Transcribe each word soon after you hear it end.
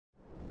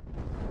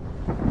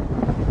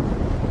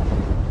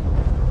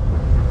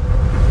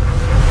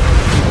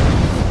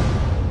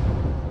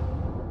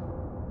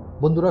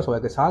বন্ধুরা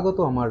সবাইকে স্বাগত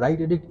আমার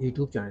রাইড এডিক্ট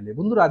ইউটিউব চ্যানেলে।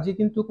 বন্ধুরা আজকে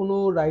কিন্তু কোনো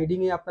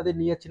রাইডিংয়ে আপনাদের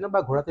নিয়ে যাচ্ছি না বা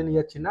ঘোরাতে নিয়ে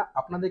যাচ্ছি না,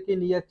 আপনাদেরকে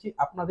নিয়ে যাচ্ছি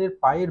আপনাদের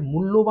পায়ের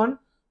মূল্যবান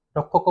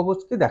রক্ষা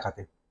কবচকে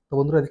দেখাতে। তো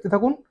বন্ধুরা দেখতে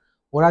থাকুন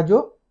ওরাজো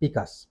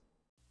পিকাস।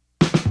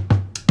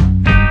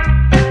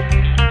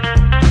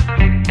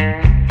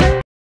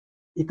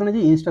 এখানে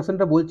যে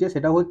ইনস্ট্রাকশনটা বলছে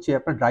সেটা হচ্ছে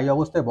আপনার ড্রাই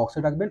অবস্থায় বক্সে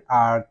রাখবেন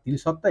আর 3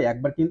 সপ্তাহে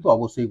একবার কিন্তু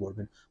অবশ্যই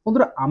করবেন।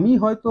 বন্ধুরা আমি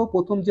হয়তো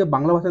প্রথম যে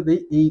বাংলা ভাষাতেই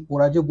এই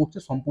ওরাজো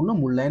বুটসের সম্পূর্ণ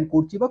মূল্যায়ন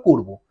করছি বা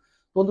করবো।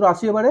 বন্ধুরা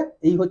আসি এবারে,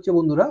 এই হচ্ছে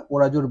বন্ধুরা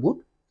ওরাজোর বুট।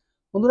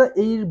 বন্ধুরা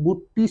এই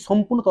বুটটি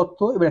সম্পূর্ণ তথ্য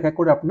এবার এক এক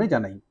করে আপনাদের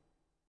জানাই।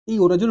 এই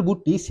ওরাজোর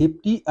বুটটি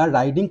সেফটি আর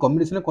রাইডিং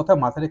কম্বিনেশনের কথা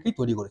মাথায় রেখেই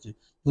তৈরি করেছে।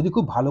 যদি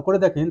খুব ভালো করে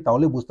দেখেন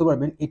তাহলে বুঝতে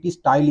পারবেন এটি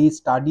স্টাইলিশ,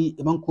 স্টাডি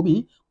এবং খুবই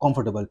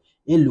কমফোর্টেবল।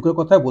 এর লুকের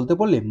কথা বলতে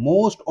পারলে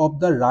মোস্ট অফ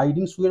দ্য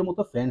রাইডিং শুয়ের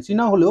মতো ফ্যান্সি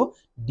না হলেও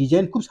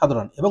ডিজাইন খুব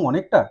সাধারণ এবং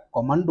অনেকটা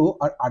কমান্ডো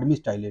আর আর্মি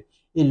স্টাইলের।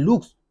 এই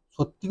লুকস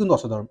সত্যি কিন্তু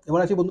অসাধারণ। এবার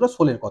আছে বন্ধুরা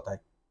সোলের কথায়।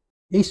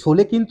 এই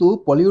সোলে কিন্তু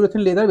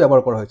পলিউরেথেন লেদার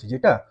ব্যবহার করা হয়েছে,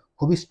 যেটা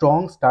খুবই স্ট্রং,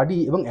 স্টাডি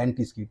এবং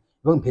অ্যান্টি স্কিড,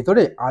 এবং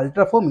ভেতরে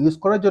আলট্রাফোম ইউজ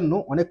করার জন্য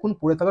অনেকক্ষণ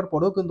পরে থাকার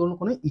পরেও কিন্তু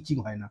কোনো ইচিং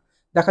হয় না।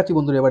 দেখাচ্ছি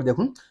বন্ধুরা এবার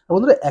দেখুন। আর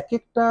বন্ধুরা এক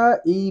একটা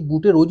এই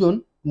বুটের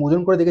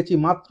ওজন করে দেখেছি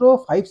মাত্র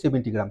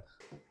 570 গ্রাম।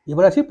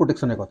 এবার আসি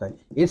প্রোটেকশনের কথায়।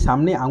 এর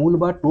সামনে আঙুল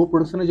বা টো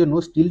প্রোটেকশনের জন্য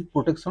স্টিল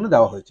প্রোটেকশনও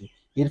দেওয়া হয়েছে।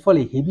 এর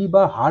ফলে হেভি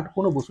বা হার্ড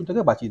কোনো বস্তু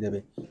থেকে বাঁচিয়ে দেবে।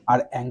 আর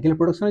অ্যাঙ্কেল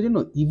প্রোটেকশনের জন্য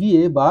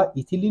ইভিএ বা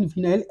ইথিলিন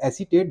ভিনাইল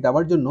অ্যাসিটেট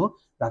দেওয়ার জন্য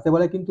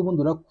রাতেরবেলায় কিন্তু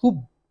বন্ধুরা খুব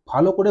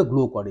ভালো করে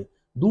গ্লো করে,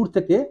 দূর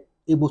থেকে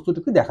এই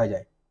বস্তুটিকে দেখা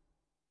যায়।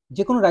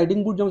 যে কোনো রাইডিং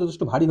বুট যেমন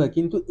যথেষ্ট ভারী হয়,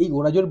 কিন্তু এই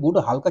ওরাজোর বুট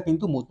হালকা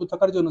কিন্তু মজবুত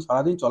থাকার জন্য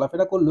সারাদিন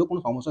চলাফেরা করলেও কোনো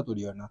সমস্যা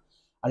তৈরি হয় না।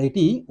 আর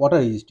এটি ওয়াটার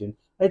রেজিস্ট্যান্ট,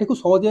 আর এটি খুব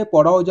সহজে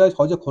পরাও যায়,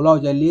 সহজে খোলাও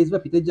যায়। লেস বা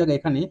ফিতের জায়গায়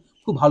এখানে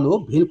খুব ভালো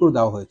ভেলক্রো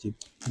দেওয়া হয়েছে।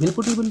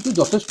 ভেলক্রোটি কিন্তু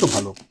যথেষ্ট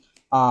ভালো।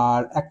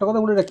 আর একটা কথা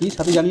বলে রাখি,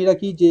 সাথে জানিয়ে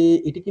রাখি যে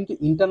এটি কিন্তু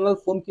ইন্টারনাল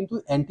ফোম কিন্তু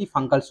অ্যান্টি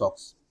ফাঙ্গাল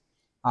সক্স,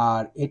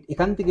 আর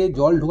এখান থেকে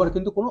জল ঢোকার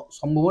কিন্তু কোনো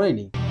সম্ভাবনাই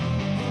নেই।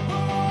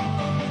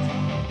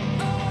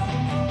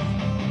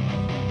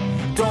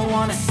 Don't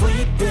wanna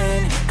sleep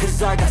in, cause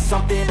I got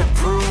something to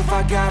prove.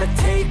 I gotta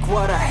take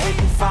what I hate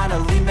and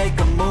finally make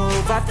a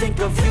move. I think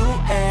of you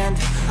and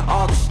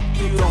all the shit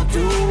you don't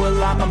do. Well,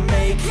 I'ma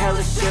make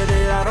hella sure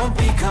that I don't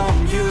become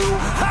you.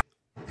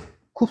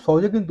 খুব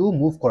সহজে কিন্তু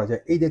move করা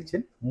যায়। এই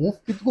দেখছেন move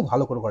কিন্তু খুব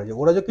ভালো করে করা যায়।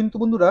 ওরাজো কিন্তু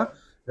বন্ধুরা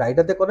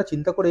রাইডারদের কথা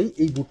চিন্তা করেই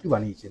এই বুটটি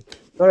বানিয়েছে।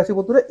 এবার আছে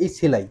বন্ধুরা এই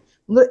সেলাই।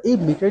 বন্ধুরা এই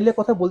মেটেরিয়ালের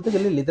কথা বলতে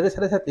গেলে লেদারের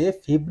সাথে সাথে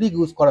ফেব্রিক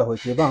ইউজ করা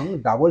হয়েছে এবং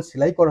ডাবল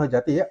সেলাই করা হয়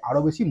যাতে আরও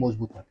বেশি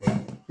মজবুত থাকে।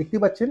 দেখতে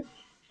পাচ্ছেন।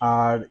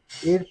 আর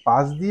এর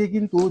পাশ দিয়ে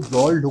কিন্তু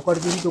জল ঢোকার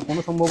কিন্তু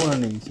কোনো সম্ভাবনা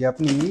নেই, সে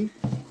আপনি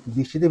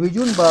বৃষ্টিতে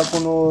ভিজুন বা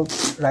কোনো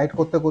রাইড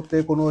করতে করতে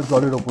কোনো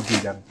জলের ওপর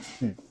দিয়ে যান।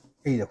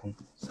 এই দেখুন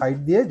সাইড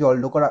দিয়ে জল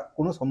ঢোকার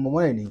কোনো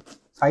সম্ভাবনাই নেই,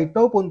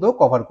 সাইডটাও পর্যন্ত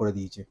কভার করে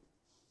দিয়েছে।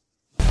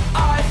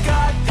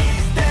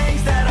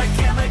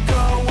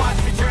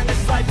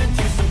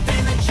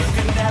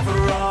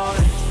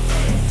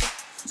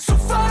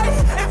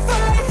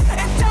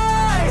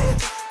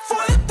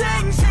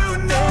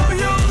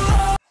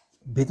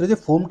 ভেতরে যে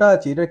ফোমটা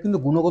আছে এটার কিন্তু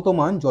গুণগত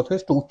মান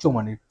যথেষ্ট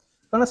উচ্চমানের,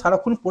 কারণ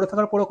সারাক্ষণ পরে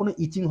থাকার পরেও কোনো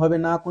ইচিং হবে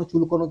না, কোনো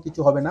চুলকোনো কিছু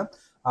হবে না।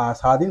 আর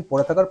সারাদিন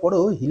পরে থাকার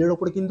পরেও হিলের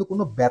ওপরে কিন্তু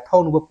কোনো ব্যথা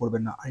অনুভব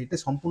করবেন না। আর এটা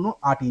সম্পূর্ণ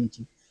 8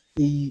 ইঞ্চি।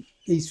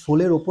 এই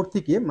সোলের ওপর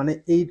থেকে মানে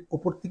এই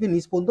ওপর থেকে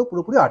নিচ পর্যন্ত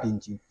পুরোপুরি 8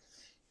 ইঞ্চি।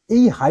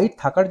 এই হাইট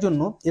থাকার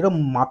জন্য, এরকম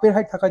মাপের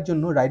হাইট থাকার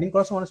জন্য রাইডিং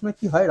করার সময় অনেক সময়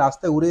কী হয়,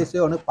 রাস্তায় উড়ে এসে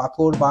অনেক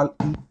পাথর বা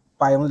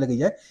পায়ের মধ্যে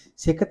লেগে যায়,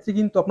 সেক্ষেত্রে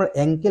কিন্তু আপনার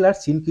অ্যাঙ্কেল আর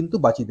সিন কিন্তু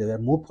বাঁচিয়ে দেবে।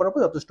 আর মুভ করার পর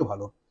যথেষ্ট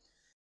ভালো।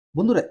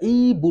 বন্ধুরা এই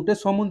বুটের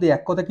সম্বন্ধে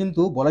এক কথা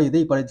কিন্তু বলা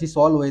যেতেই পারে, this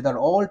all weather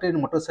all train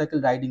motorcycle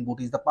riding boot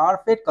is the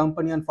perfect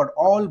companion for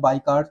all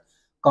bikers,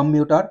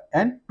 commutator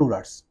and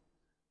ট্যুরার্স।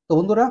 তো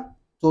বন্ধুরা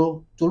তো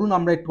চলুন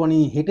আমরা একটুখানি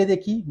হেঁটে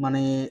দেখি,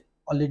 মানে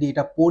অলরেডি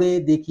এটা পরে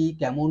দেখি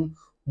কেমন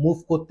মুভ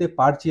করতে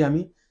পারছি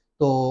আমি।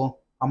 তো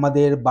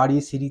আমাদের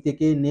বাড়ির সিঁড়ি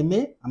থেকে নেমে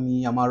আমি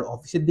আমার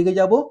অফিসের দিকে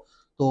যাব।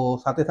 তো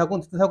সাথে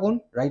থাকুন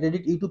রাইড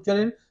এডিক্ট ইউটিউব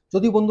চ্যানেল।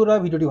 যদি বন্ধুরা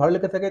ভিডিওটি ভালো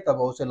লেগে থাকে তবে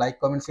অবশ্যই লাইক,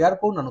 কমেন্ট, শেয়ার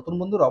করুন। আর নতুন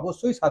বন্ধুরা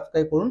অবশ্যই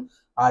সাবস্ক্রাইব করুন।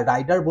 আর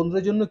রাইডার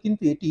বন্ধুদের জন্য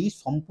কিন্তু এটি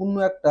সম্পূর্ণ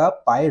একটা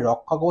পায়ের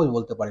রক্ষা কবচ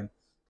বলতে পারেন।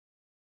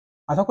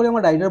 আশা করি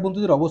আমার রাইডার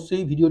বন্ধুদের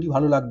অবশ্যই ভিডিওটি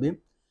ভালো লাগবে।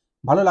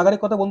 ভালো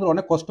লাগার কথা বন্ধুরা,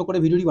 অনেক কষ্ট করে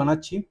ভিডিওটি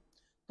বানাচ্ছি।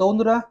 তো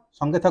বন্ধুরা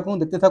সঙ্গে থাকুন,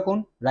 দেখতে থাকুন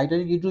রাইড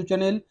এডিক্ট ইউটিউব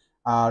চ্যানেল।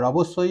 আর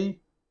অবশ্যই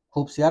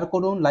খুব শেয়ার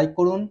করুন, লাইক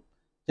করুন,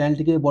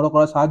 চ্যানেলটিকে বড়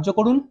করার সাহায্য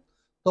করুন।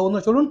 তো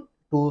বন্ধুরা চলুন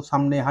একটু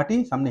সামনে হাঁটি,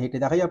 সামনে হেঁটে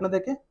দেখাই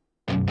আপনাদেরকে।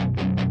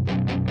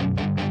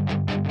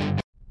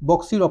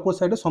 বক্সির অপর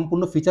সাইডে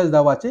সম্পূর্ণ ফিচার্স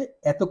দেওয়া আছে।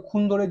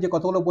 এতক্ষণ ধরে যে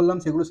কথাগুলো বললাম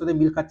সেগুলোর সাথে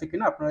মিল খাচ্ছে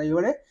কিনা আপনারা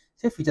এবারে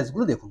সেই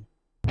ফিচার্সগুলো দেখুন।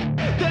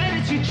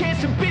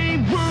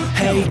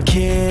 Hey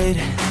kid,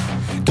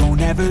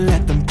 don't ever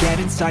let them get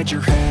inside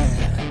your head.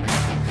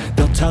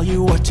 They'll tell you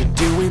what to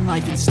do in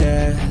life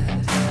instead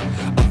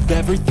of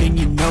everything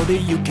you know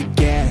that you could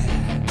get.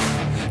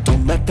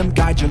 Don't let them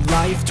guide your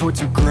life towards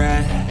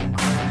regret.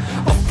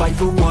 I'll fight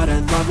for what I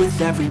love with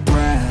every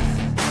breath.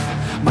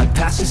 My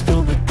past is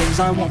filled with things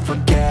I won't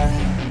forget.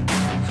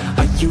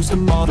 I use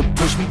them all to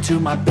push me to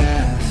my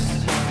best.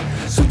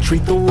 So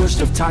treat the worst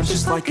of times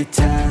just like a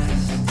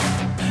test.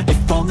 If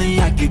only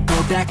I could go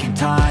back in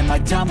time,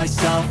 I'd tell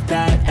myself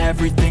that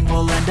everything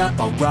will end up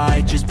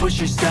alright. Just push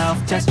yourself,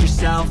 test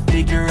yourself,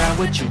 figure out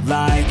what you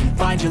like, and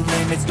find your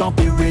limits, don't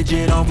be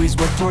rigid, always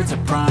work towards a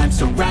prime.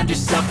 Surround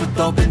yourself with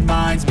open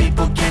minds,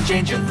 people can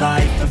change your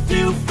life. A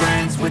few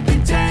friends with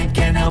intent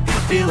can help you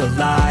feel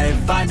alive.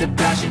 Find a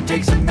passion,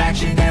 take some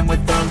action, and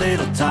with a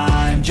little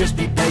time, just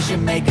be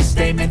patient, make a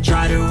statement,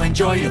 try to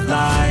enjoy your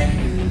life.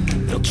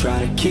 They'll try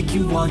to kick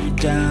you while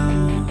you're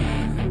down,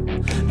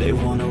 they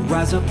wanna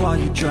rise up while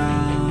you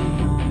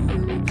drown.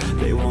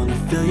 They wanna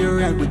fill your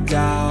head with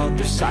doubt,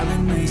 they're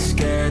silently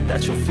scared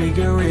that you'll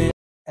figure it.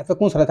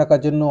 এতক্ষণ সাথে থাকার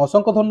জন্য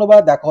অসংখ্য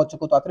ধন্যবাদ। দেখা হচ্ছে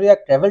খুব তাড়াতাড়ি এক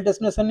ট্রাভেল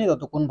ডেস্টিনেশন নিয়ে।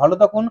 ততক্ষণ ভালো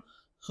থাকুন,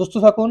 সুস্থ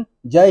থাকুন।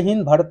 জয়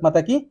হিন্দ, ভারত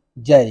মাতা কি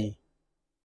জয়।